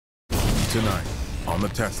Tonight, on the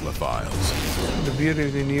Tesla Files. The beauty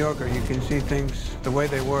of the New Yorker, you can see things the way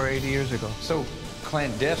they were 80 years ago. So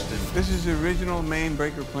clandestine. This is the original main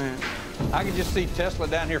breaker plant. I can just see Tesla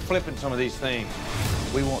down here flipping some of these things.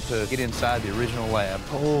 We want to get inside the original lab.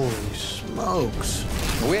 Holy smokes.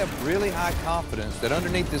 We have really high confidence that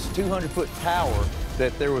underneath this 200-foot tower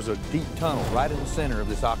that there was a deep tunnel right in the center of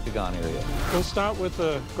this octagon area. We'll start with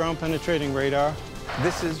the ground-penetrating radar.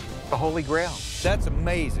 This is the Holy Grail. That's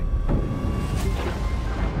amazing.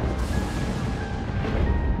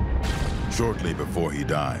 Shortly before he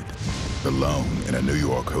died, alone in a New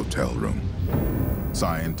York hotel room,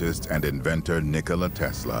 scientist and inventor Nikola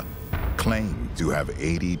Tesla claimed to have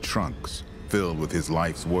 80 trunks filled with his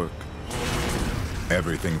life's work.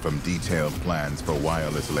 Everything from detailed plans for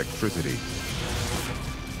wireless electricity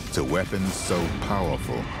to weapons so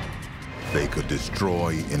powerful they could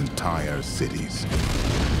destroy entire cities.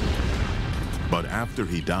 But after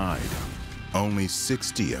he died, only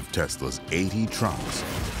 60 of Tesla's 80 trunks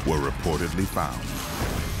were reportedly found.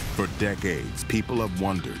 For decades, people have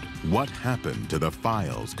wondered what happened to the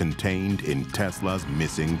files contained in Tesla's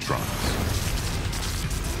missing trunks.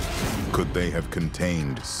 Could they have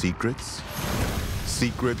contained secrets?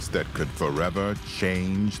 Secrets that could forever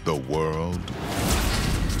change the world?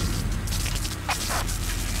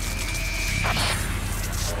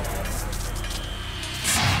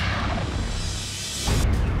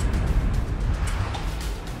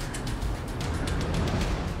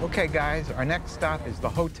 Okay, guys, our next stop is the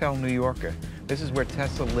Hotel New Yorker. This is where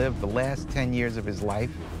Tesla lived the last 10 years of his life.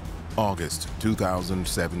 August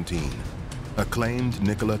 2017. Acclaimed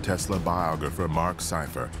Nikola Tesla biographer Mark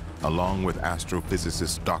Cypher, along with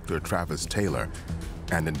astrophysicist Dr. Travis Taylor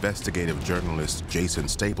and investigative journalist Jason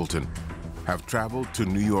Stapleton, have traveled to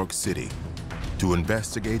New York City to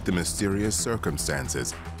investigate the mysterious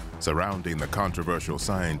circumstances surrounding the controversial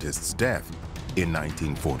scientist's death in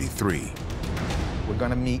 1943. We're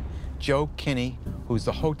going to meet Joe Kinney, who's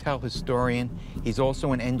the hotel historian. He's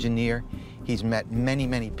also an engineer. He's met many,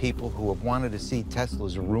 many people who have wanted to see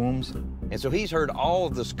Tesla's rooms. And so he's heard all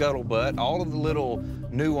of the scuttlebutt, all of the little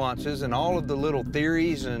nuances, and all of the little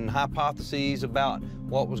theories and hypotheses about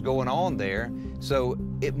what was going on there. So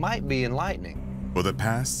it might be enlightening. For the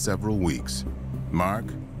past several weeks, Mark,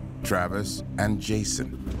 Travis, and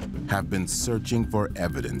Jason have been searching for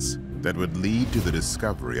evidence that would lead to the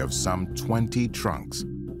discovery of some 20 trunks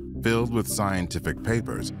filled with scientific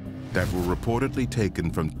papers that were reportedly taken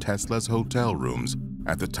from Tesla's hotel rooms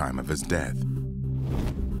at the time of his death.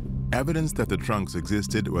 Evidence that the trunks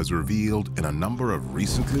existed was revealed in a number of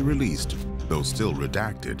recently released, though still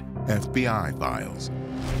redacted, FBI files.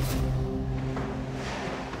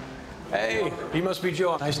 Hey, you must be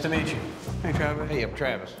Joe. Nice to meet you. Hey, Travis. Hey, I'm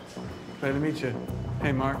Travis. Glad to meet you.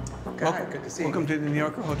 Hey, Mark. Good to see you. Welcome to the New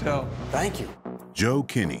Yorker Hotel. Thank you. Joe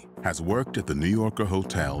Kinney has worked at the New Yorker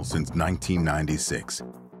Hotel since 1996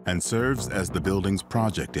 and serves as the building's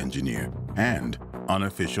project engineer and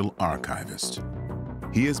unofficial archivist.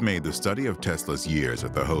 He has made the study of Tesla's years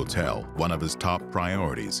at the hotel one of his top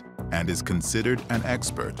priorities and is considered an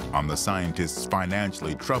expert on the scientist's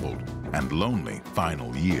financially troubled and lonely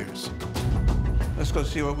final years. Let's go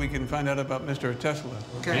see what we can find out about Mr. Tesla.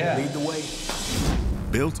 Okay, Yeah. lead the way.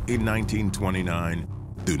 Built in 1929,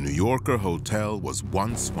 the New Yorker Hotel was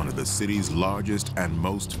once one of the city's largest and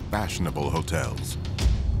most fashionable hotels.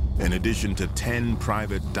 In addition to 10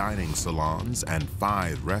 private dining salons and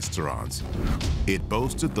 5 restaurants, it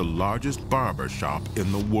boasted the largest barber shop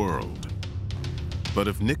in the world. But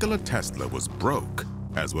if Nikola Tesla was broke,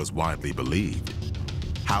 as was widely believed,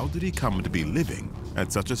 how did he come to be living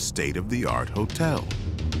at such a state-of-the-art hotel?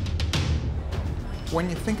 When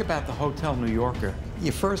you think about the Hotel New Yorker,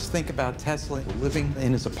 you first think about Tesla living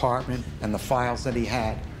in his apartment and the files that he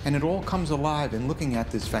had, and it all comes alive in looking at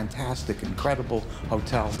this fantastic, incredible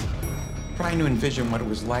hotel. Trying to envision what it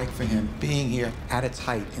was like for him being here at its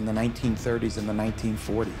height in the 1930s and the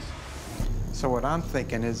 1940s. So what I'm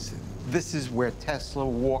thinking is, this is where Tesla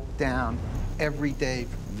walked down every day,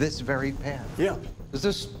 this very path. Yeah. Does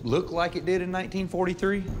this look like it did in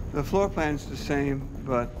 1943? The floor plan's the same,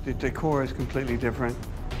 but the decor is completely different.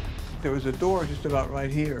 There was a door just about right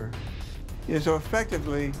here. Yeah, so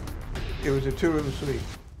effectively, it was a 2-room suite.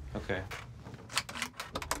 Okay.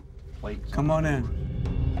 Plates. Come on in.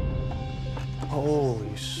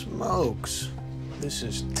 Holy smokes. This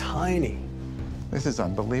is tiny. This is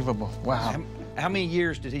unbelievable. Wow. How many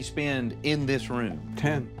years did he spend in this room?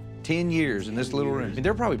 10. 10 years in this little room. I mean,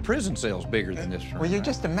 there are probably prison cells bigger than this room. Well, you're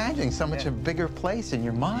just imagining so much a bigger place in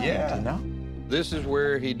your mind, Yeah. you know? This is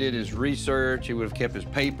where he did his research. He would have kept his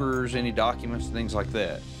papers, any documents, things like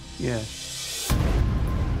that. Yes.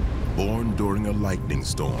 Born during a lightning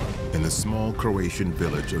storm in the small Croatian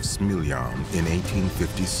village of Smiljan in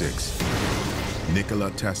 1856, Nikola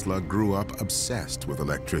Tesla grew up obsessed with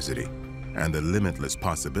electricity and the limitless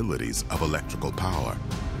possibilities of electrical power.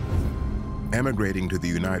 Emigrating to the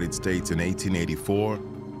United States in 1884,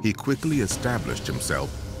 he quickly established himself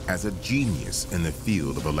as a genius in the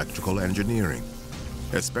field of electrical engineering,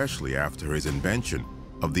 especially after his invention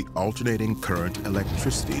of the alternating current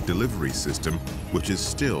electricity delivery system, which is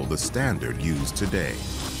still the standard used today.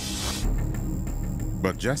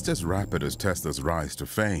 But just as rapid as Tesla's rise to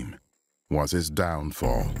fame was his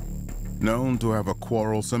downfall. Known to have a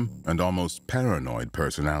quarrelsome and almost paranoid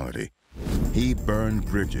personality, he burned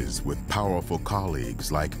bridges with powerful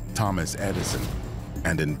colleagues like Thomas Edison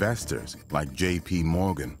and investors like J.P.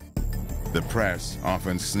 Morgan. The press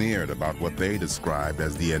often sneered about what they described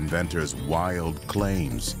as the inventor's wild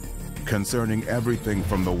claims concerning everything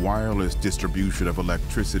from the wireless distribution of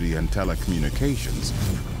electricity and telecommunications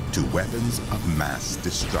to weapons of mass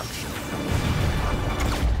destruction.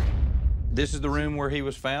 This is the room where he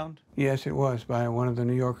was found? Yes, it was, by one of the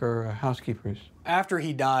New Yorker housekeepers. After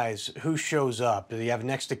he dies, who shows up? Did he have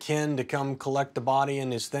next of kin to come collect the body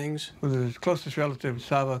and his things? Well, his closest relative,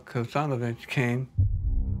 Sava Kosanovic, came.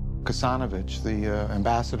 Kosanovic, the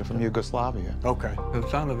ambassador from Yugoslavia. Okay.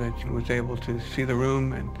 Kosanovic was able to see the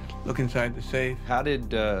room and look inside the safe. How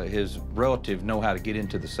did his relative know how to get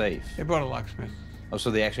into the safe? They brought a locksmith. Oh,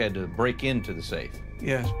 so they actually had to break into the safe?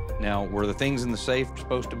 Yes. Now, were the things in the safe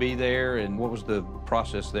supposed to be there, and what was the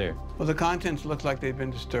process there? Well, the contents looked like they'd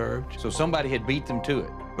been disturbed. So somebody had beat them to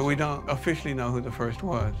it? But we don't officially know who the first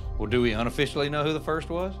was. Well, do we unofficially know who the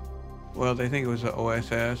first was? Well, they think it was the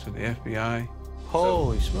OSS or the FBI.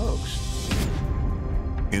 Holy smokes.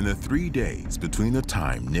 In the 3 days between the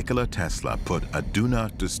time Nikola Tesla put a "Do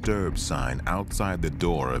Not Disturb" sign outside the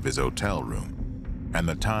door of his hotel room and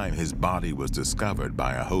the time his body was discovered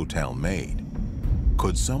by a hotel maid,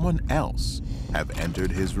 could someone else have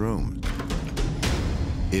entered his room?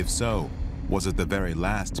 If so, was it the very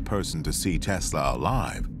last person to see Tesla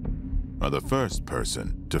alive, or the first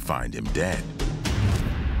person to find him dead?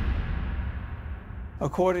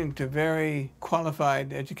 According to very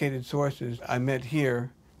qualified, educated sources I met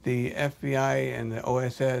here, the FBI and the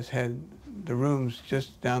OSS had the rooms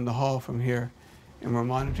just down the hall from here and were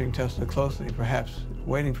monitoring Tesla closely, perhaps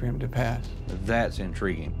waiting for him to pass. That's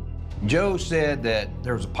intriguing. Joe said that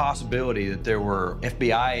there was a possibility that there were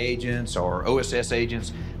FBI agents or OSS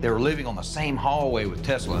agents that were living on the same hallway with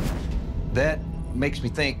Tesla. That makes me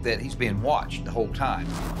think that he's being watched the whole time.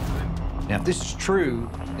 Now, if this is true,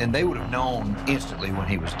 then they would have known instantly when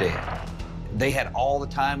he was dead. They had all the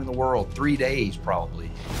time in the world, 3 days probably,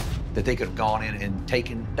 that they could have gone in and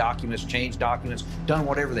taken documents, changed documents, done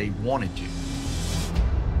whatever they wanted to.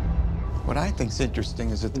 What I think is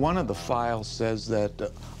interesting is that one of the files says that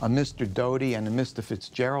a Mr. Doty and a Mr.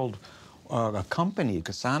 Fitzgerald accompanied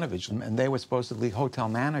Kosanovic, and they were supposedly hotel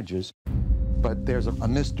managers. But there's a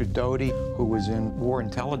Mr. Doty who was in war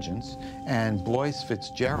intelligence, and Blois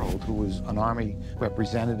Fitzgerald, who was an Army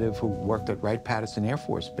representative who worked at Wright-Patterson Air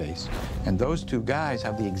Force Base. And those two guys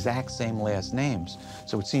have the exact same last names.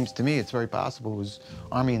 So it seems to me it's very possible it was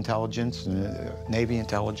Army intelligence, Navy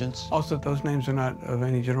intelligence. Also, those names are not of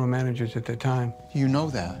any general managers at the time. You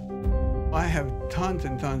know that. I have tons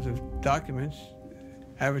and tons of documents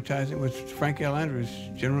advertising with Frank L. Andrews,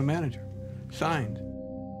 general manager, signed.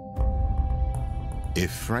 If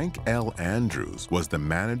Frank L. Andrews was the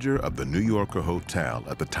manager of the New Yorker Hotel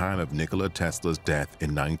at the time of Nikola Tesla's death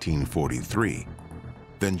in 1943,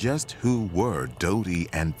 then just who were Doty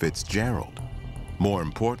and Fitzgerald? More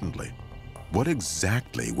importantly, what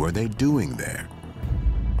exactly were they doing there?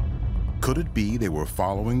 Could it be they were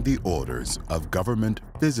following the orders of government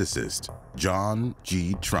physicist John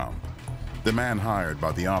G. Trump, the man hired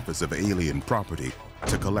by the Office of Alien Property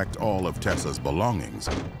to collect all of Tesla's belongings,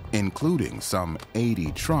 including some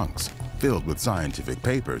 80 trunks filled with scientific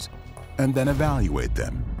papers, and then evaluate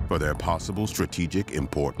them for their possible strategic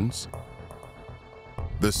importance?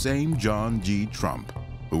 The same John G. Trump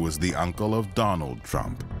who was the uncle of Donald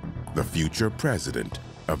Trump, the future president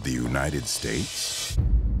of the United States?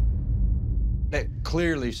 That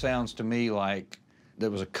clearly sounds to me like there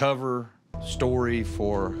was a cover story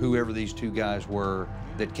for whoever these two guys were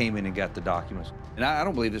that came in and got the documents. And I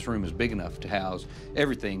don't believe this room is big enough to house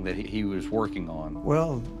everything that he was working on.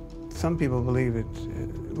 Well, some people believe it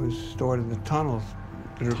was stored in the tunnels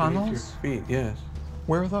that are beneath your Tunnels? feet. Yes.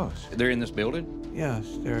 Where are those? They're in this building? Yes,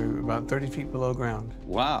 they're about 30 feet below ground.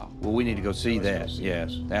 Wow. Well, we need to go see that.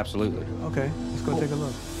 Yes, absolutely. Okay, let's go take a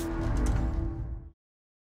look.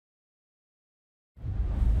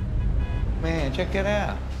 Man, check that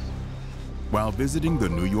out. While visiting the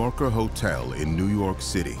New Yorker Hotel in New York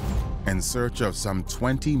City in search of some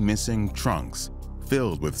 20 missing trunks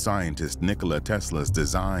filled with scientist Nikola Tesla's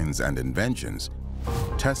designs and inventions,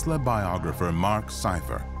 Tesla biographer Mark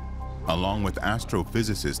Cypher, along with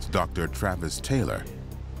astrophysicist Dr. Travis Taylor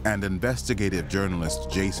and investigative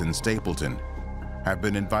journalist Jason Stapleton, have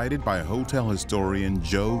been invited by hotel historian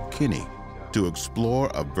Joe Kinney to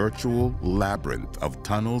explore a virtual labyrinth of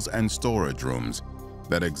tunnels and storage rooms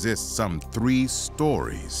that exist some 3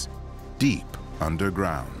 stories deep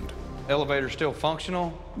underground. Elevator still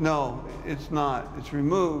functional? No, it's not. It's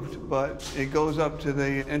removed, but it goes up to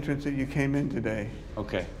the entrance that you came in today.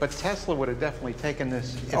 Okay. But Tesla would have definitely taken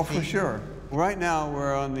this. Oh, for sure. Right now,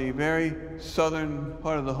 we're on the very southern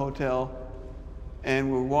part of the hotel,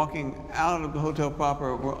 and we're walking out of the hotel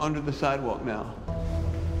proper. We're under the sidewalk now.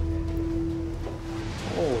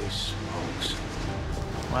 Holy smokes.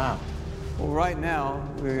 Wow. Well, right now,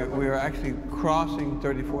 we are actually crossing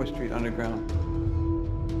 34th Street underground.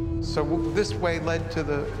 So this way led to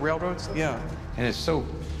the railroads? Yeah. And it's so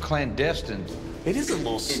clandestine. It is a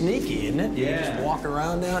little sneaky, isn't it? Yeah. You just walk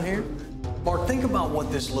around down here. Mark, think about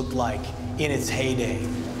what this looked like in its heyday.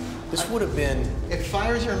 This would have been... It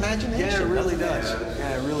fires your imagination. Yeah, it really does.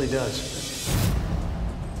 Yeah, it really does.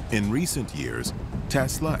 In recent years,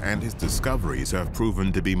 Tesla and his discoveries have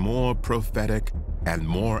proven to be more prophetic and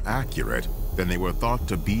more accurate than they were thought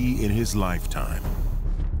to be in his lifetime.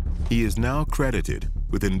 He is now credited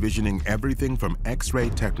with envisioning everything from X-ray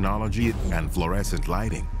technology and fluorescent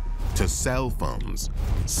lighting to cell phones,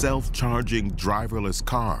 self-charging driverless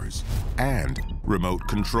cars, and remote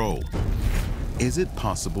control. Is it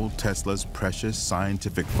possible Tesla's precious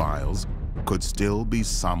scientific files could still be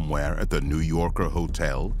somewhere at the New Yorker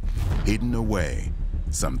Hotel, hidden away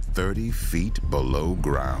some 30 feet below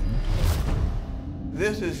ground?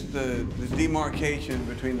 This is the demarcation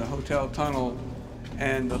between the hotel tunnel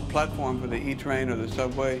and the platform for the E-train or the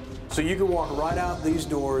subway. So you can walk right out these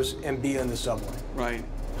doors and be in the subway. Right.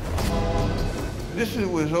 This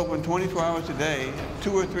was open 24 hours a day.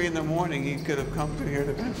 2 or 3 in the morning, he could have come through here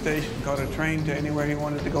to Penn Station, caught a train to anywhere he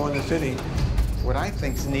wanted to go in the city. What I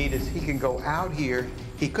think's neat is he can go out here.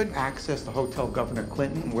 He couldn't access the Hotel Governor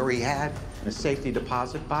Clinton, where he had a safety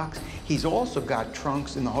deposit box. He's also got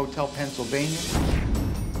trunks in the Hotel Pennsylvania.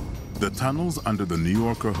 The tunnels under the New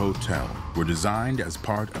Yorker Hotel were designed as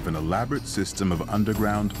part of an elaborate system of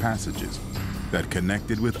underground passages that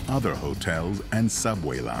connected with other hotels and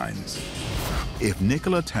subway lines. If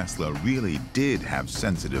Nikola Tesla really did have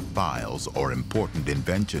sensitive files or important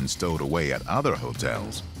inventions stowed away at other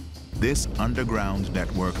hotels, this underground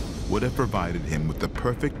network would have provided him with the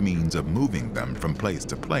perfect means of moving them from place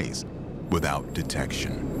to place without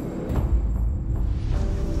detection.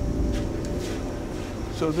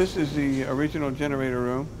 So this is the original generator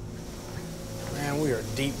room. Man, we are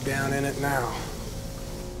deep down in it now.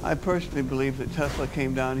 I personally believe that Tesla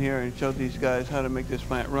came down here and showed these guys how to make this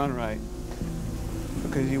plant run right,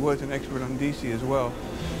 because he was an expert on DC as well.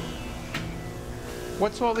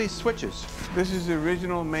 What's all these switches? This is the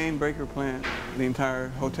original main breaker plant, the entire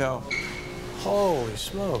hotel. Holy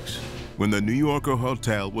smokes. When the New Yorker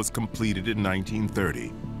Hotel was completed in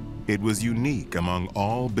 1930, it was unique among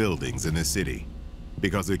all buildings in the city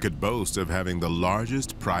because it could boast of having the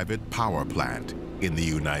largest private power plant in the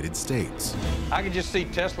United States. I could just see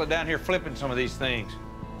Tesla down here flipping some of these things.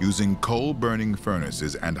 Using coal-burning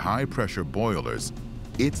furnaces and high-pressure boilers,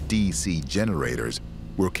 its DC generators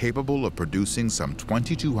were capable of producing some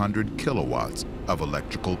 2,200 kilowatts of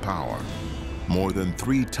electrical power, more than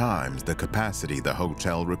 3 times the capacity the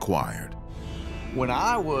hotel required. When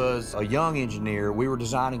I was a young engineer, we were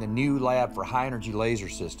designing a new lab for high-energy laser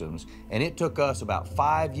systems, and it took us about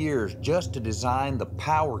 5 years just to design the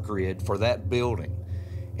power grid for that building.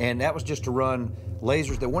 And that was just to run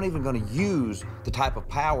lasers that weren't even going to use the type of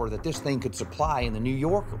power that this thing could supply in the New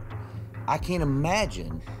Yorker. I can't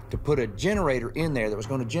imagine to put a generator in there that was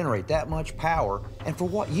going to generate that much power, and for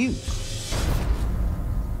what use?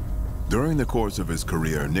 During the course of his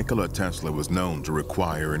career, Nikola Tesla was known to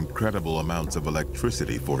require incredible amounts of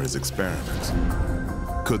electricity for his experiments.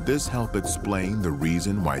 Could this help explain the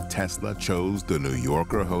reason why Tesla chose the New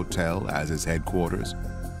Yorker Hotel as his headquarters?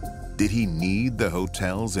 Did he need the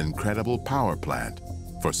hotel's incredible power plant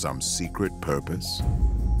for some secret purpose?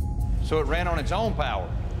 So it ran on its own power.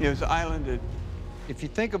 It was islanded. If you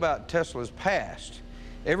think about Tesla's past,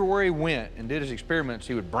 everywhere he went and did his experiments,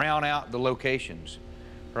 he would brown out the locations,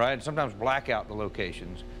 right? And sometimes black out the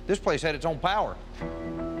locations. This place had its own power.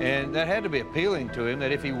 And that had to be appealing to him,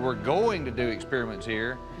 that if he were going to do experiments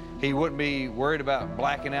here, he wouldn't be worried about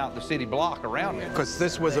blacking out the city block around him. Because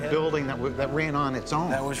this was a building that ran on its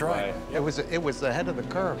own. That was right. It was ahead of the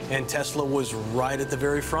curve. And Tesla was right at the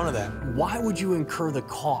very front of that. Why would you incur the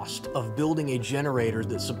cost of building a generator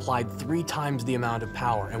that supplied 3 times the amount of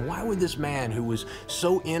power? And why would this man who was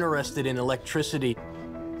so interested in electricity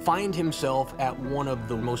find himself at one of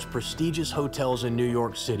the most prestigious hotels in New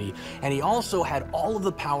York City? And he also had all of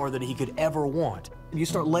the power that he could ever want. You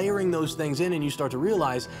start layering those things in and you start to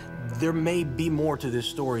realize there may be more to this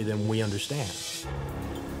story than we understand.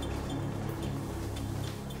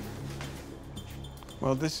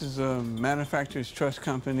 Well, this is a manufacturer's trust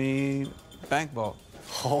company bank vault.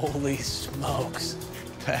 Holy smokes.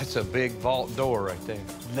 That's a big vault door right there.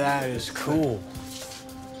 That is cool.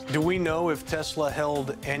 Do we know if Tesla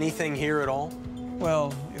held anything here at all?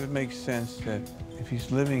 Well, it would make sense that if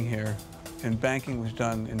he's living here, and banking was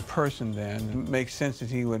done in person then, it makes sense that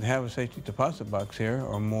he would have a safety deposit box here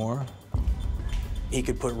or more. He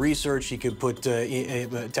could put research, he could put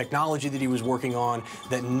technology that he was working on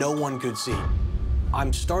that no one could see.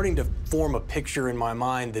 I'm starting to form a picture in my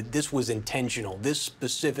mind that this was intentional, this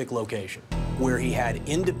specific location, where he had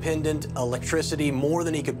independent electricity, more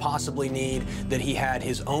than he could possibly need, that he had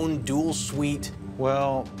his own dual suite.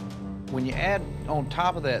 Well, when you add on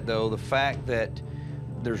top of that, though, the fact that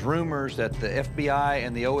there's rumors that the FBI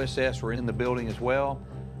and the OSS were in the building as well,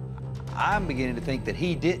 I'm beginning to think that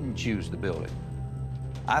he didn't choose the building.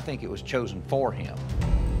 I think it was chosen for him.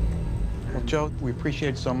 Well, Joe, we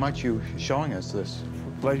appreciate so much you showing us this.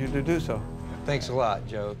 Pleasure to do so. Thanks a lot,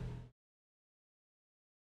 Joe.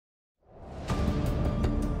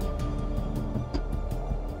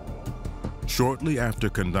 Shortly after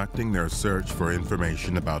conducting their search for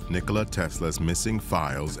information about Nikola Tesla's missing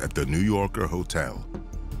files at the New Yorker hotel,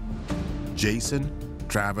 Jason,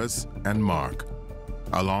 Travis, and Mark,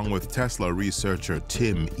 along with Tesla researcher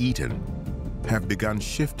Tim Eaton, have begun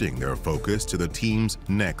shifting their focus to the team's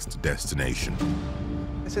next destination.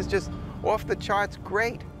 This is just off the charts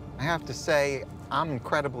great. I have to say, I'm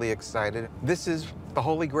incredibly excited. This is the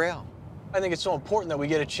Holy Grail. I think it's so important that we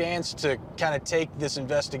get a chance to kind of take this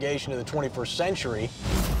investigation to the 21st century.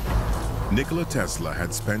 Nikola Tesla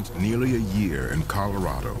had spent nearly a year in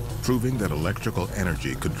Colorado proving that electrical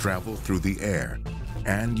energy could travel through the air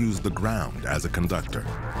and use the ground as a conductor.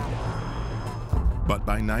 But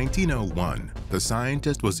by 1901, the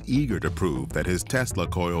scientist was eager to prove that his Tesla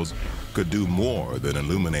coils could do more than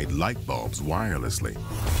illuminate light bulbs wirelessly.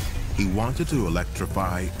 He wanted to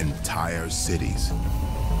electrify entire cities.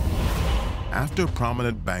 After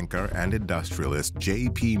prominent banker and industrialist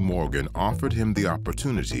J.P. Morgan offered him the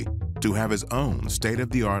opportunity to have his own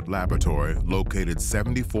state-of-the-art laboratory located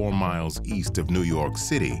 74 miles east of New York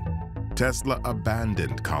City, Tesla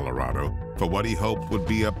abandoned Colorado for what he hoped would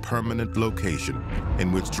be a permanent location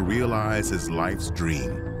in which to realize his life's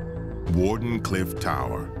dream, Wardenclyffe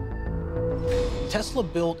Tower. Tesla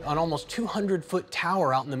built an almost 200-foot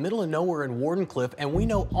tower out in the middle of nowhere in Wardenclyffe, and we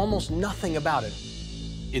know almost nothing about it.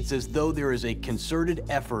 It's as though there is a concerted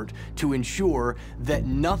effort to ensure that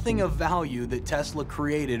nothing of value that Tesla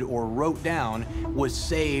created or wrote down was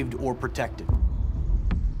saved or protected.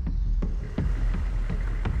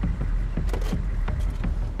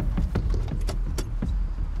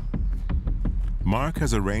 Mark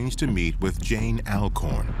has arranged to meet with Jane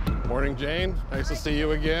Alcorn. Morning, Jane. Nice to see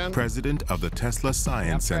you again. President of the Tesla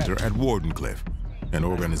Science Center at Wardenclyffe, an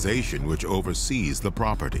organization which oversees the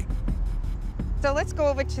property. So let's go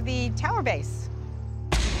over to the tower base.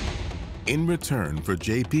 In return for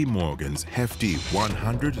J.P. Morgan's hefty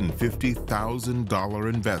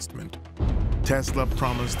 $150,000 investment, Tesla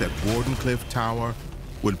promised that Wardenclyffe Tower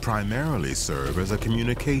would primarily serve as a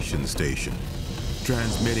communication station,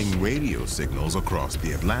 transmitting radio signals across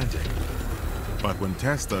the Atlantic. But when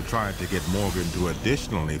Tesla tried to get Morgan to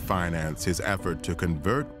additionally finance his effort to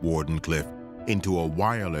convert Wardenclyffe into a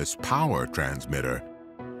wireless power transmitter,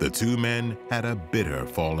 the two men had a bitter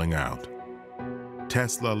falling out.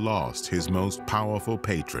 Tesla lost his most powerful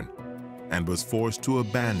patron and was forced to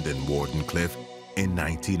abandon Wardenclyffe in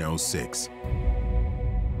 1906.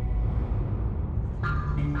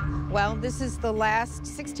 Well, this is the last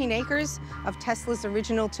 16 acres of Tesla's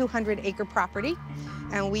original 200-acre property,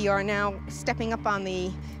 and we are now stepping up on the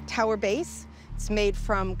tower base. It's made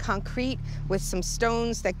from concrete with some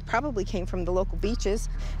stones that probably came from the local beaches.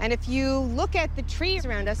 And if you look at the trees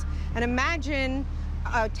around us and imagine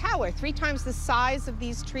a tower 3 times the size of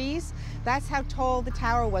these trees, that's how tall the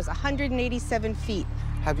tower was, 187 feet.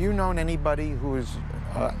 Have you known anybody who's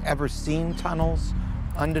ever seen tunnels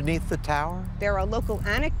underneath the tower? There are local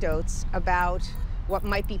anecdotes about what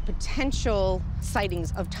might be potential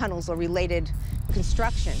sightings of tunnels or related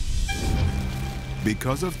construction.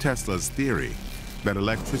 Because of Tesla's theory that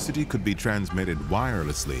electricity could be transmitted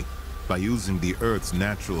wirelessly by using the Earth's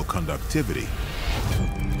natural conductivity,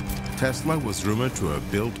 Tesla was rumored to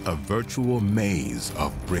have built a virtual maze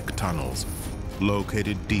of brick tunnels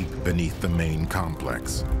located deep beneath the main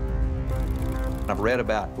complex. I've read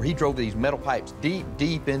about where he drove these metal pipes deep,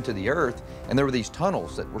 deep into the earth, and there were these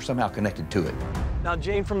tunnels that were somehow connected to it. Now,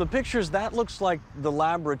 Jane, from the pictures, that looks like the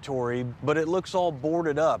laboratory, but it looks all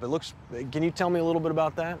boarded up. Can you tell me a little bit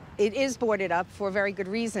about that? It is boarded up for a very good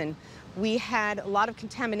reason. We had a lot of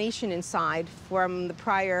contamination inside from the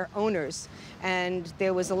prior owners, and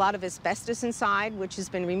there was a lot of asbestos inside, which has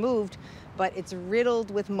been removed, but it's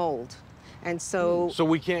riddled with mold. And so... So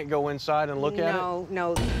we can't go inside and look at it?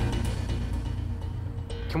 No.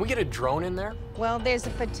 Can we get a drone in there? Well, there's a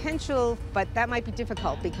potential, but that might be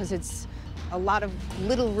difficult because it's a lot of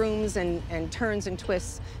little rooms and turns and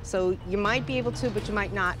twists. So you might be able to, but you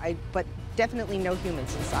might not. But definitely no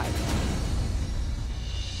humans inside.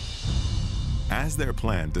 As their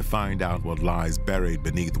plan to find out what lies buried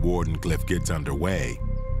beneath Wardenclyffe gets underway,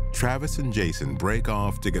 Travis and Jason break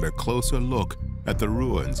off to get a closer look at the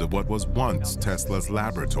ruins of what was once Tesla's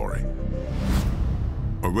laboratory.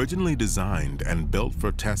 Originally designed and built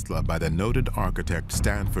for Tesla by the noted architect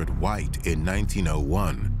Stanford White in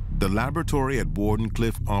 1901, the laboratory at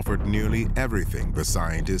Wardenclyffe offered nearly everything the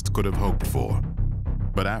scientist could have hoped for.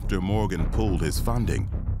 But after Morgan pulled his funding,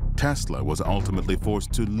 Tesla was ultimately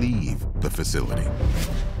forced to leave the facility.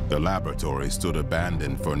 The laboratory stood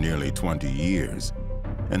abandoned for nearly 20 years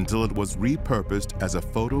until it was repurposed as a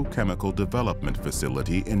photochemical development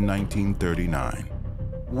facility in 1939.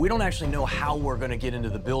 We don't actually know how we're going to get into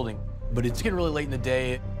the building, but it's getting really late in the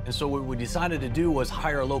day, and so what we decided to do was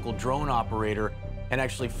hire a local drone operator and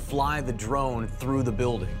actually fly the drone through the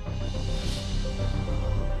building.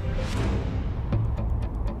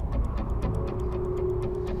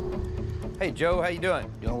 Hey, Joe, how you doing?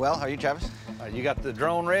 Doing well. How are you, Travis? You got the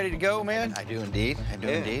drone ready to go, man? I do indeed.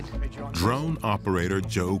 Indeed. Drone operator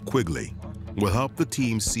Joe Quigley will help the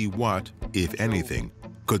team see what, if anything,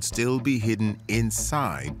 could still be hidden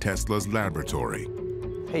inside Tesla's laboratory.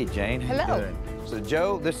 Hey, Jane. Hello. How you doing? So,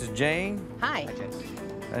 Joe, this is Jane. Hi.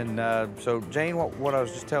 And so, Jane, what I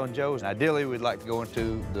was just telling Joe is ideally we'd like to go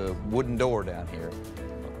into the wooden door down here.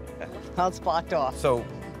 Well, it's blocked off. So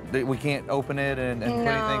we can't open it and put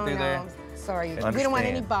anything through there? Sorry. Understand. We don't want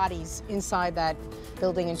any bodies inside that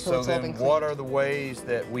building until it's all been then cleaned. what are the ways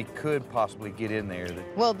that we could possibly get in there?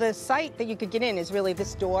 Well, the site that you could get in is really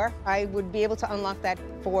this door. I would be able to unlock that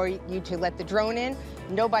for you to let the drone in.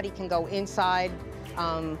 Nobody can go inside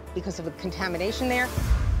because of the contamination there.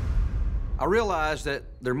 I realize that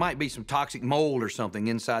there might be some toxic mold or something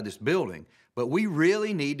inside this building, but we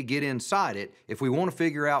really need to get inside it if we want to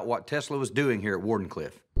figure out what Tesla was doing here at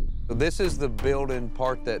Wardenclyffe. So this is the building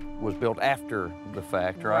part that was built after the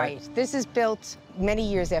fact, right? Right. This is built many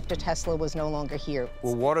years after Tesla was no longer here.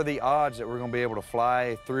 Well, what are the odds that we're going to be able to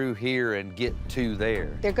fly through here and get to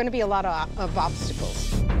there? There are going to be a lot of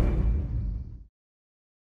obstacles.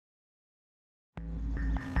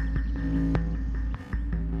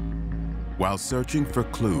 While searching for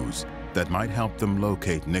clues that might help them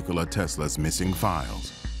locate Nikola Tesla's missing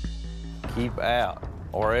files, Keep out,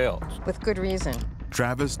 or else. With good reason.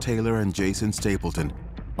 Travis Taylor and Jason Stapleton,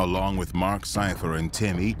 along with Mark Cypher and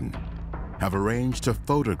Tim Eaton, have arranged to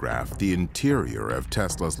photograph the interior of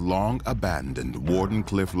Tesla's long-abandoned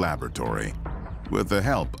Wardenclyffe laboratory with the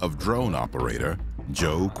help of drone operator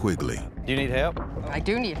Joe Quigley. Do you need help? I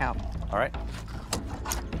do need help. All right.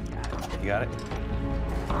 You got it?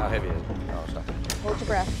 How heavy is it? Oh, it's not. Hold your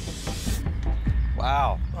breath.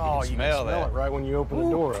 Wow. Oh, you can smell it right when you open the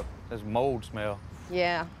door up. There's mold smell.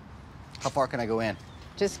 Yeah. How far can I go in?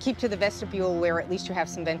 Just keep to the vestibule where at least you have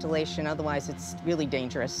some ventilation. Otherwise, it's really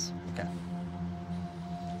dangerous. Okay.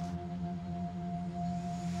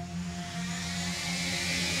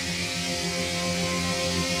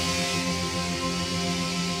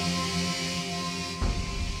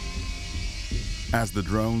 As the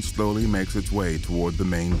drone slowly makes its way toward the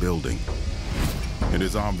main building, it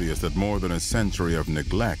is obvious that more than a century of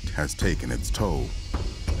neglect has taken its toll.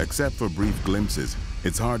 Except for brief glimpses,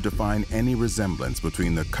 it's hard to find any resemblance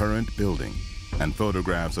between the current building and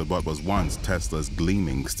photographs of what was once Tesla's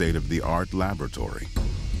gleaming state-of-the-art laboratory.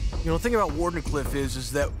 You know, the thing about Wardenclyffe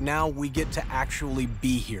is that now we get to actually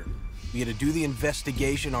be here. We get to do the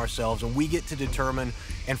investigation ourselves, and we get to determine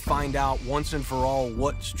and find out once and for all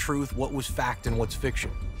what's truth, what was fact, and what's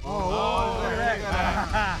fiction. Oh, look at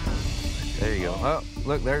that. There you go. Oh,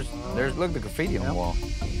 look, there's the graffiti on the wall.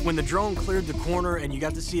 When the drone cleared the corner and you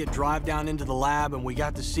got to see it drive down into the lab and we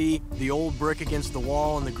got to see the old brick against the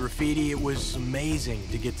wall and the graffiti, it was amazing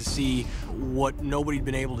to get to see what nobody'd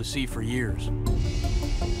been able to see for years.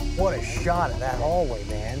 What a shot at that hallway,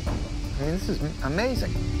 man. I mean, this is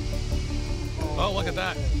amazing. Oh, look at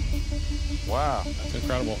that. Wow. That's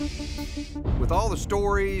incredible. With all the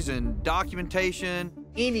stories and documentation,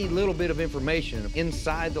 any little bit of information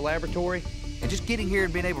inside the laboratory, and just getting here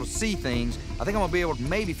and being able to see things, I think I'm gonna be able to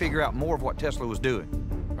maybe figure out more of what Tesla was doing.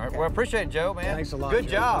 All right, well, I appreciate it, Joe, man. Thanks a lot, Good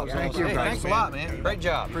Joe. job. Thank you. Hey, thanks a lot, man. Great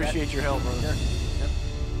job. Appreciate your help, brother.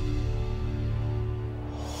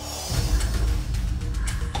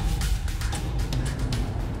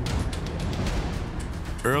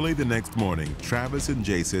 Early the next morning, Travis and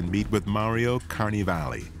Jason meet with Mario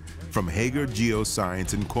Carnivali from Hager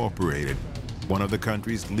Geoscience Incorporated, one of the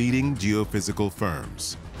country's leading geophysical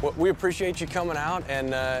firms. Well, we appreciate you coming out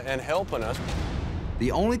and helping us. The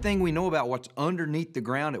only thing we know about what's underneath the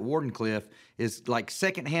ground at Wardenclyffe is like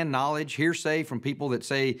secondhand knowledge, hearsay from people that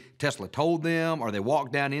say Tesla told them or they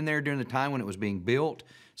walked down in there during the time when it was being built.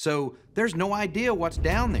 So there's no idea what's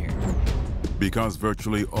down there. Because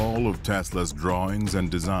virtually all of Tesla's drawings and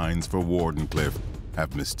designs for Wardenclyffe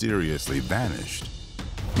have mysteriously vanished,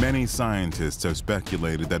 many scientists have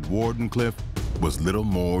speculated that Wardenclyffe was little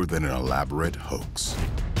more than an elaborate hoax,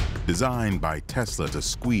 designed by Tesla to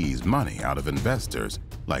squeeze money out of investors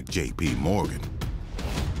like J.P. Morgan.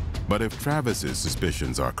 But if Travis's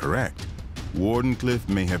suspicions are correct, Wardenclyffe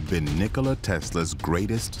may have been Nikola Tesla's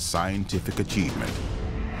greatest scientific achievement,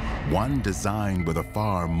 one designed with a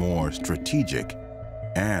far more strategic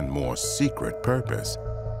and more secret purpose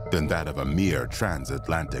than that of a mere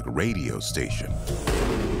transatlantic radio station.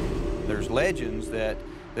 There's legends that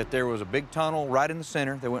there was a big tunnel right in the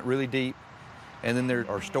center that went really deep, and then there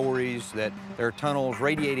are stories that there are tunnels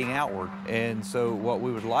radiating outward. And so what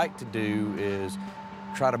we would like to do is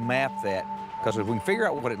try to map that, because if we can figure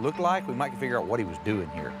out what it looked like, we might figure out what he was doing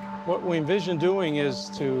here. What we envision doing is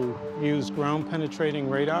to use ground-penetrating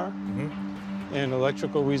radar and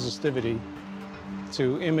electrical resistivity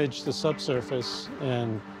to image the subsurface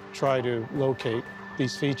and try to locate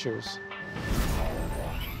these features.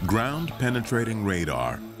 Ground-penetrating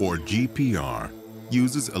radar, or GPR,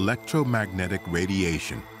 uses electromagnetic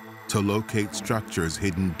radiation to locate structures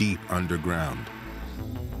hidden deep underground.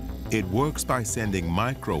 It works by sending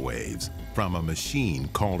microwaves from a machine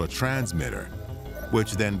called a transmitter,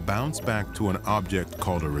 which then bounce back to an object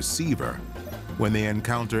called a receiver when they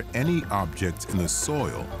encounter any objects in the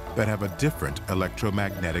soil that have a different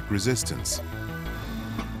electromagnetic resistance.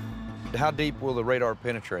 How deep will the radar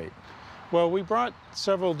penetrate? Well, we brought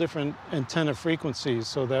several different antenna frequencies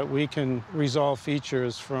so that we can resolve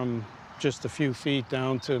features from just a few feet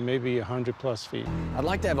down to maybe 100+ feet. I'd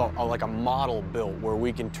like to have like a model built where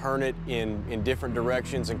we can turn it in different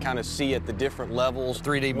directions and kind of see at the different levels.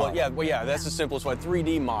 3D model. Well, yeah, that's the simplest way.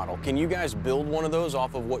 3D model. Can you guys build one of those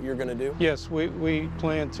off of what you're going to do? Yes, we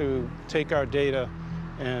plan to take our data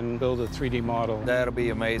and build a 3D model. That'll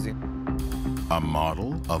be amazing. A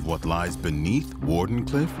model of what lies beneath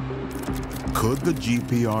Wardenclyffe? Could the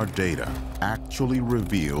GPR data actually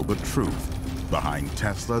reveal the truth behind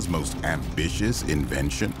Tesla's most ambitious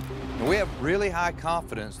invention? And we have really high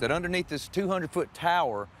confidence that underneath this 200-foot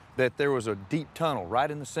tower that there was a deep tunnel right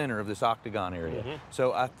in the center of this octagon area.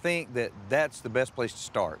 So I think that that's the best place to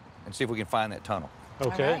start and see if we can find that tunnel.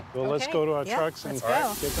 Okay, right. well, let's go to our trucks and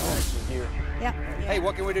let's go. get going. Yeah. Hey,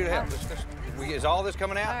 what can we do to help? Is all this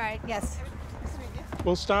coming out? All right, yes.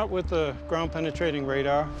 We'll start with the ground-penetrating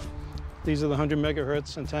radar. These are the 100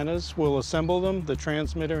 megahertz antennas. We'll assemble them, the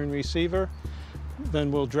transmitter and receiver.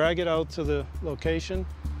 Then we'll drag it out to the location,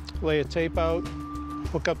 lay a tape out,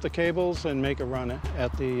 hook up the cables, and make a run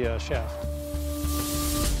at the shaft.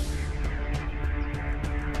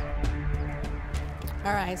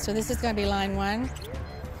 All right, so this is going to be line 1.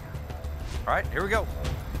 All right, here we go.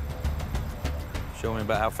 Show me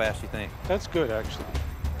about how fast you think. That's good, actually.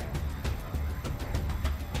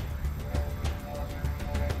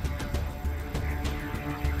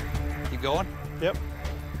 Keep going? Yep.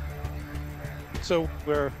 So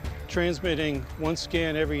we're transmitting 1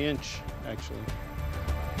 scan every inch, actually.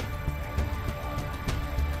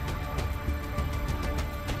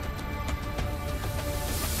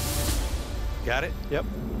 Got it? Yep.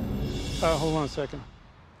 Hold on a second.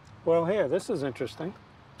 Well, here, this is interesting.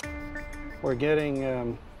 We're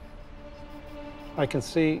getting, I can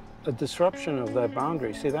see a disruption of that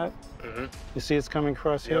boundary. See that? You see it's coming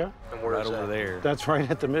across here? And where right is over that? there. That's right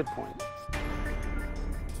at the midpoint.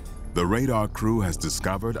 The radar crew has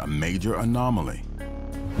discovered a major anomaly.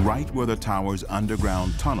 right where the tower's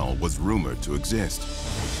underground tunnel was rumored to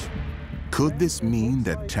exist. Could this mean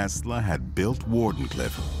that Tesla had built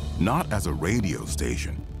Wardenclyffe not as a radio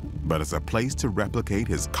station, but as a place to replicate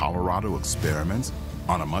his Colorado experiments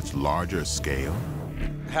on a much larger scale?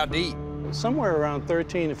 How deep? Somewhere around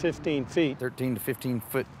 13 to 15 feet. 13 to 15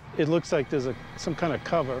 foot. It looks like there's some kind of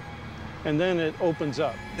cover, and then it opens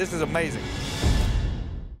up. This is amazing.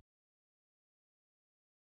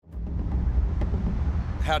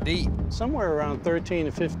 How deep? Somewhere around 13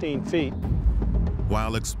 to 15 feet.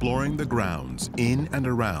 While exploring the grounds in and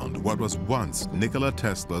around what was once Nikola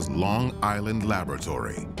Tesla's Long Island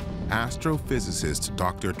laboratory, astrophysicist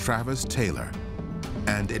Dr. Travis Taylor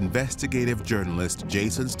and investigative journalist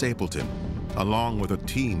Jason Stapleton, along with a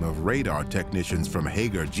team of radar technicians from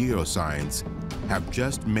Hager Geoscience, have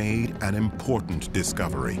just made an important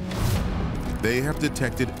discovery. They have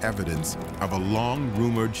detected evidence of a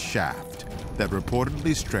long-rumored shaft that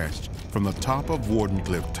reportedly stretched from the top of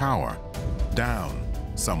Wardenclyffe Tower down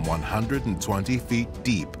some 120 feet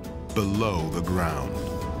deep below the ground.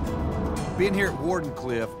 Being here at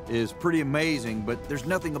Wardenclyffe is pretty amazing, but there's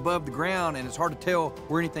nothing above the ground and it's hard to tell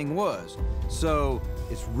where anything was. So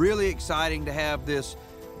it's really exciting to have this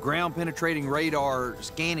ground penetrating radar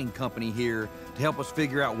scanning company here to help us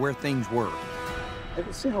figure out where things were. You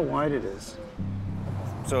can see how wide it is.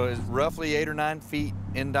 So it's roughly 8 or 9 feet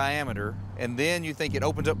in diameter, and then you think it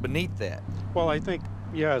opens up beneath that. Well, I think,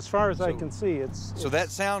 yeah, as far as I can see, it's... So that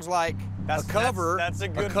sounds like a cover, that's a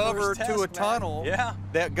good cover first to a test, man. tunnel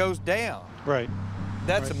that goes down. Right.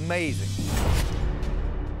 That's Right. amazing.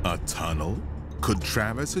 A tunnel? Could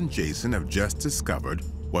Travis and Jason have just discovered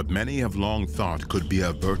what many have long thought could be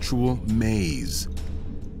a virtual maze,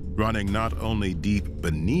 running not only deep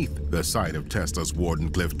beneath the site of Tesla's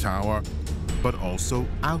Wardenclyffe Tower, but also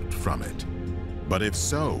out from it? But if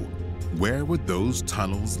so, where would those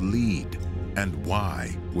tunnels lead, and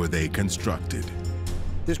why were they constructed?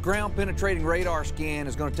 This ground penetrating radar scan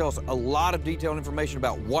is going to tell us a lot of detailed information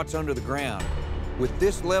about what's under the ground. With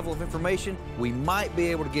this level of information, we might be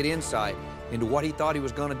able to get insight into what he thought he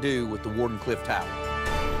was going to do with the Wardenclyffe Tower.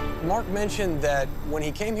 Mark mentioned that when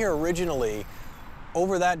he came here originally,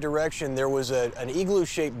 over that direction there was an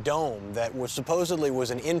igloo-shaped dome that was supposedly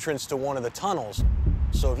was an entrance to one of the tunnels.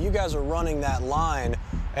 So if you guys are running that line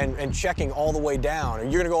and checking all the way down,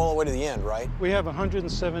 you're going to go all the way to the end, right? We have a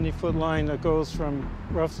 170-foot line that goes from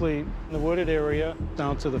roughly the wooded area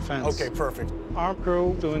down to the fence. Okay, perfect. Our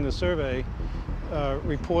crew doing the survey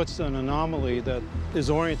reports an anomaly that is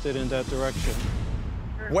oriented in that direction.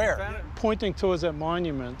 Where? Pointing towards that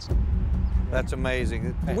monument. That's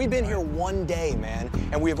amazing. We've been here one day, man,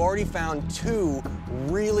 and we have already found 2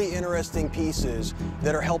 really interesting pieces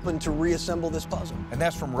that are helping to reassemble this puzzle. And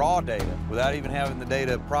that's from raw data, without even having the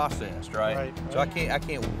data processed, right? Right. So I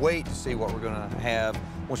can't wait to see what we're going to have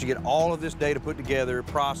once you get all of this data put together,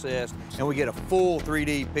 processed, and we get a full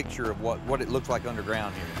 3D picture of what it looks like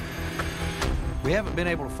underground here. We haven't been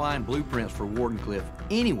able to find blueprints for Wardenclyffe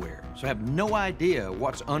anywhere, so I have no idea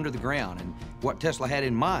what's under the ground and what Tesla had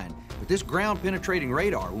in mind. But this ground penetrating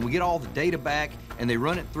radar, when we get all the data back and they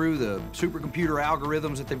run it through the supercomputer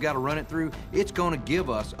algorithms that they've got to run it through, it's going to give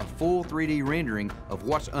us a full 3D rendering of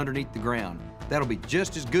what's underneath the ground. That'll be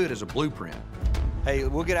just as good as a blueprint. Hey,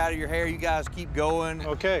 we'll get out of your hair. You guys keep going.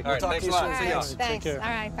 Okay. All right, talk to thanks you a soon. lot. All See right, y'all. thanks. care. All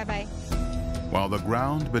right, bye-bye. While the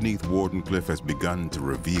ground beneath Wardenclyffe has begun to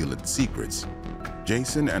reveal its secrets,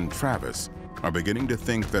 Jason and Travis are beginning to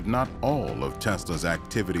think that not all of Tesla's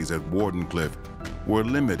activities at Wardenclyffe were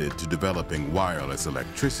limited to developing wireless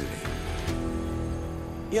electricity.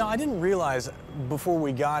 You know, I didn't realize before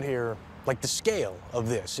we got here, like, the scale of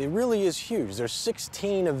this. It really is huge. There's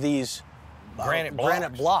 16 of these Granite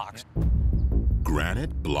blocks.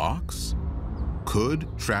 Granite blocks? Could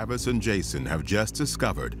Travis and Jason have just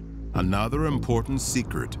discovered another important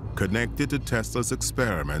secret connected to Tesla's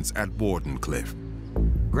experiments at Wardenclyffe?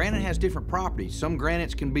 Granite has different properties. Some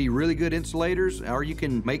granites can be really good insulators, or you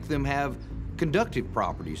can make them have conductive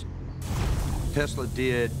properties. Tesla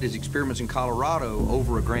did his experiments in Colorado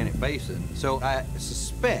over a granite basin, so I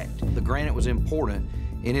suspect the granite was important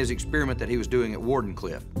in his experiment that he was doing at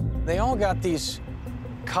Wardenclyffe. They all got these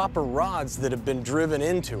copper rods that have been driven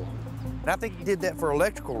into them. And I think he did that for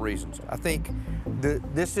electrical reasons. I think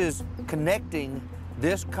this is connecting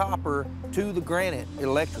this copper to the granite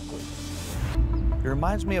electrically. It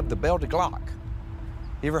reminds me of the Belle de Glock.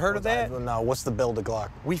 You ever heard of that? No, what's the Belle de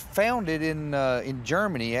Glock? We found it in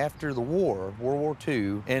Germany after the war, World War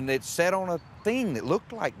II, and it sat on a thing that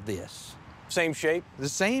looked like this. Same shape? The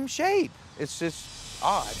same shape. It's just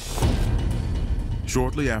odd.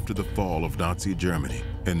 Shortly after the fall of Nazi Germany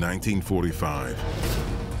in 1945,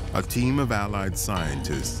 a team of Allied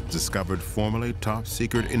scientists discovered formerly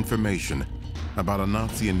top-secret information about a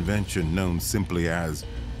Nazi invention known simply as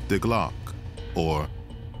the Glock, or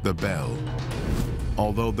the bell.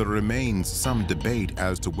 Although there remains some debate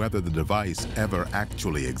as to whether the device ever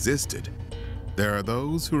actually existed, there are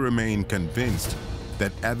those who remain convinced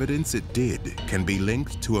that evidence it did can be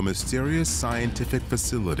linked to a mysterious scientific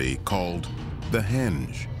facility called the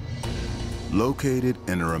Henge. Located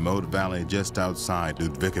in a remote valley just outside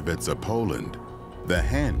Ludwikowice, Poland, the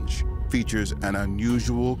Henge features an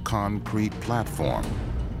unusual concrete platform,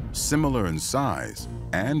 similar in size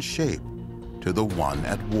and shape to the one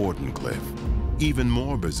at Wardenclyffe. Even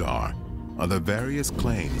more bizarre are the various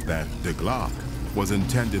claims that the Glock was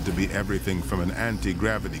intended to be everything from an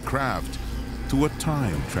anti-gravity craft to a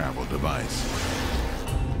time travel device.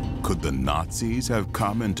 Could the Nazis have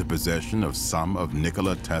come into possession of some of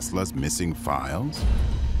Nikola Tesla's missing files?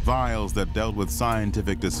 Files that dealt with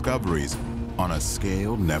scientific discoveries on a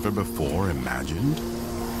scale never before imagined?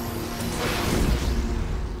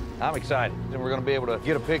 I'm excited, and we're going to be able to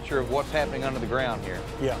get a picture of what's happening under the ground here.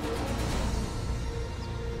 Yeah.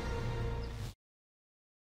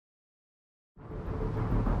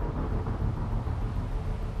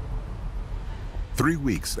 Three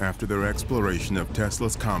weeks after their exploration of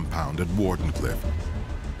Tesla's compound at Wardenclyffe,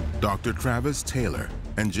 Dr. Travis Taylor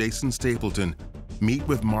and Jason Stapleton meet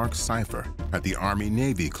with Mark Seifer at the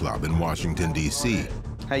Army-Navy Club in Washington, D.C.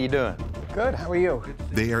 How you doing? Good, how are you?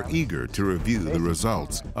 They are eager to review the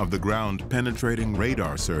results of the ground-penetrating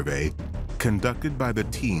radar survey conducted by the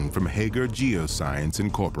team from Hager Geoscience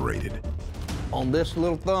Incorporated. On this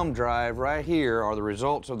little thumb drive right here are the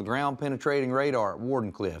results of the ground-penetrating radar at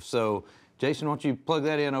Wardenclyffe. So, Jason, why don't you plug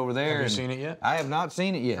that in over there? Have you seen it yet? I have not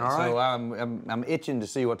seen it yet, All right. so I'm itching to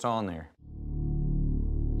see what's on there.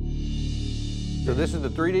 So this is the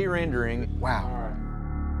 3D rendering. Wow.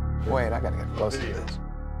 Wait, I gotta get close to this.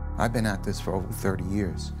 I've been at this for over 30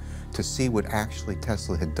 years. To see what actually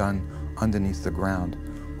Tesla had done underneath the ground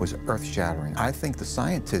was earth-shattering. I think the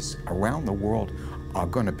scientists around the world are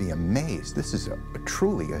going to be amazed. This is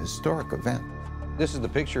truly a historic event. This is the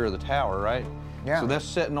picture of the tower, right? Yeah. So that's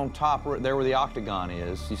sitting on top right there where the octagon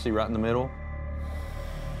is. You see right in the middle?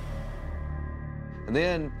 And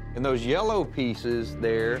then in those yellow pieces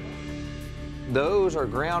there, those are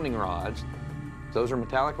grounding rods. Those are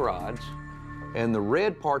metallic rods. And the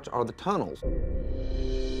red parts are the tunnels.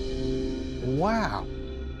 Wow.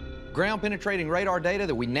 Ground-penetrating radar data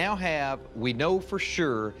that we now have, we know for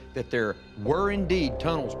sure that there were indeed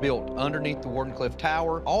tunnels built underneath the Wardenclyffe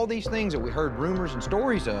Tower. All these things that we heard rumors and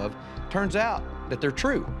stories of, turns out that they're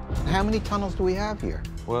true. How many tunnels do we have here?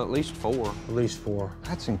 Well, at least 4. At least 4.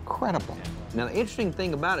 That's incredible. Now, the interesting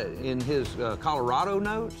thing about it, in his Colorado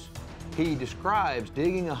notes, he describes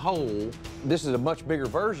digging a hole. This is a much bigger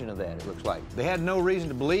version of that, it looks like. They had no reason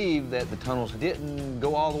to believe that the tunnels didn't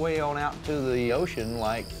go all the way on out to the ocean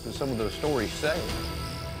like some of the stories say.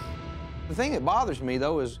 The thing that bothers me,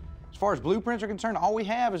 though, is as far as blueprints are concerned, all we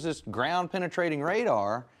have is this ground-penetrating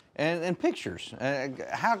radar and pictures.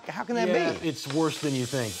 How can that be? It's worse than you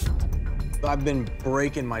think. I've been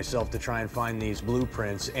breaking myself to try and find these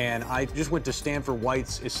blueprints, and I just went to Stanford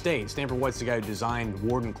White's estate. Stanford White's the guy who designed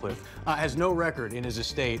Wardenclyffe. Has no record in his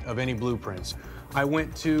estate of any blueprints. I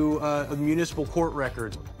went to municipal court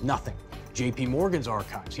records, nothing. J.P. Morgan's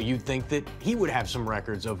archives, you'd think that he would have some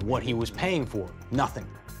records of what he was paying for, nothing.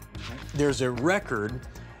 There's a record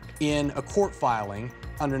in a court filing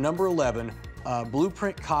under number 11,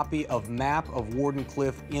 blueprint copy of map of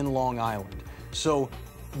Wardenclyffe in Long Island. So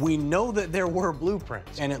we know that there were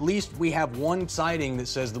blueprints, and at least we have one sighting that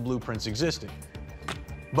says the blueprints existed.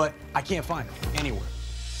 But I can't find them anywhere.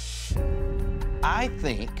 I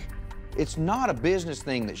think it's not a business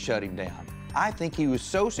thing that shut him down. I think he was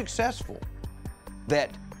so successful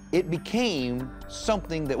that it became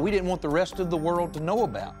something that we didn't want the rest of the world to know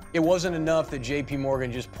about. It wasn't enough that J.P. Morgan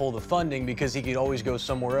just pulled the funding because he could always go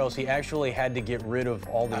somewhere else. He actually had to get rid of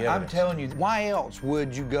all the evidence. I'm telling you, why else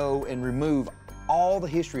would you go and remove all the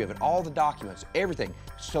history of it, all the documents, everything,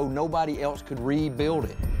 so nobody else could rebuild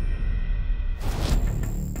it?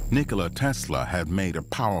 Nikola Tesla had made a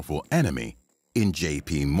powerful enemy in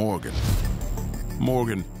J.P. Morgan.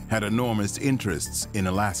 Morgan had enormous interests in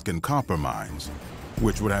Alaskan copper mines,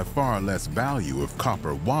 which would have far less value if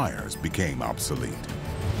copper wires became obsolete.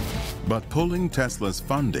 But pulling Tesla's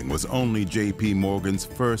funding was only J.P. Morgan's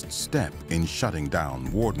first step in shutting down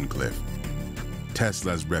Wardenclyffe.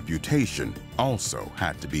 Tesla's reputation also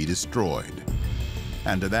had to be destroyed.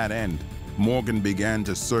 And to that end, Morgan began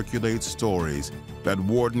to circulate stories that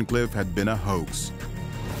Wardenclyffe had been a hoax.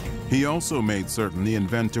 He also made certain the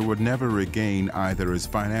inventor would never regain either his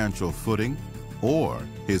financial footing or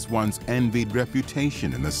his once envied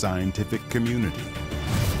reputation in the scientific community.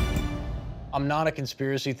 I'm not a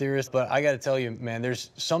conspiracy theorist, but I got to tell you, man,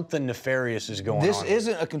 there's something nefarious is going on. This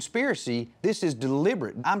isn't a conspiracy. This is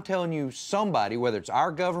deliberate. I'm telling you, somebody, whether it's our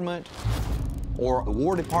government or the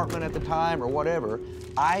War Department at the time or whatever,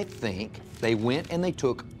 I think they went and they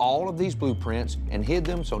took all of these blueprints and hid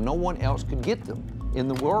them so no one else could get them in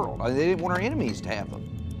the world. I mean, they didn't want our enemies to have them.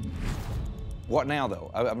 What now,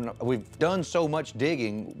 though? We've done so much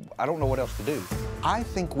digging, I don't know what else to do. I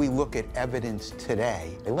think we look at evidence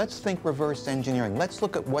today. Let's think reverse engineering. Let's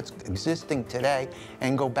look at what's existing today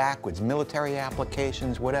and go backwards, military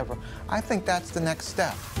applications, whatever. I think that's the next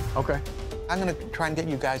step. Okay. I'm going to try and get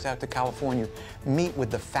you guys out to California, meet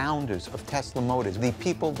with the founders of Tesla Motors, the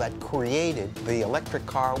people that created the electric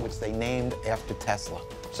car, which they named after Tesla.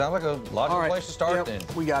 Sounds like a logical place to start then.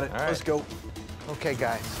 We got it. All right. Let's go. Okay,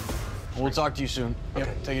 guys. We'll talk to you soon. Okay.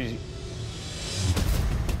 Yep, take it easy.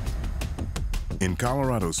 In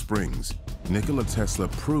Colorado Springs, Nikola Tesla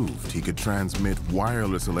proved he could transmit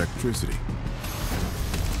wireless electricity.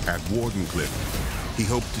 At Wardenclyffe, he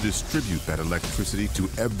hoped to distribute that electricity to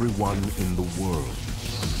everyone in the world.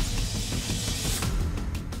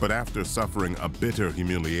 But after suffering a bitter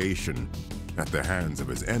humiliation at the hands of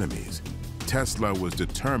his enemies, Tesla was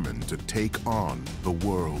determined to take on the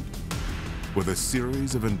world with a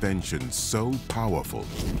series of inventions so powerful,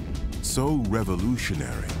 so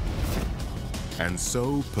revolutionary, and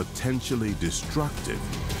so potentially destructive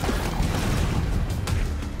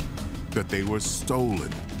that they were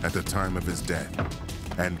stolen at the time of his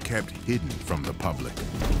death and kept hidden from the public.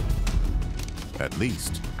 At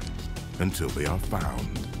least until they are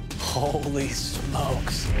found. Holy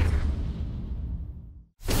smokes.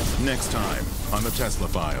 Next time on the Tesla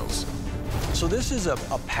Files. So this is a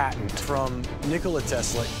patent from Nikola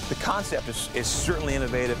Tesla. The concept is certainly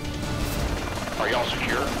innovative. Are y'all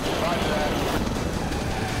secure? Roger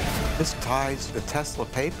that. This ties the Tesla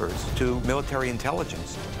papers to military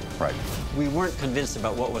intelligence. Right. We weren't convinced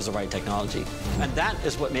about what was the right technology. And that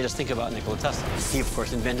is what made us think about Nikola Tesla. He, of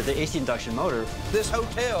course, invented the AC induction motor. This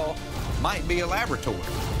hotel might be a laboratory.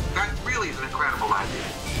 That really is an incredible idea.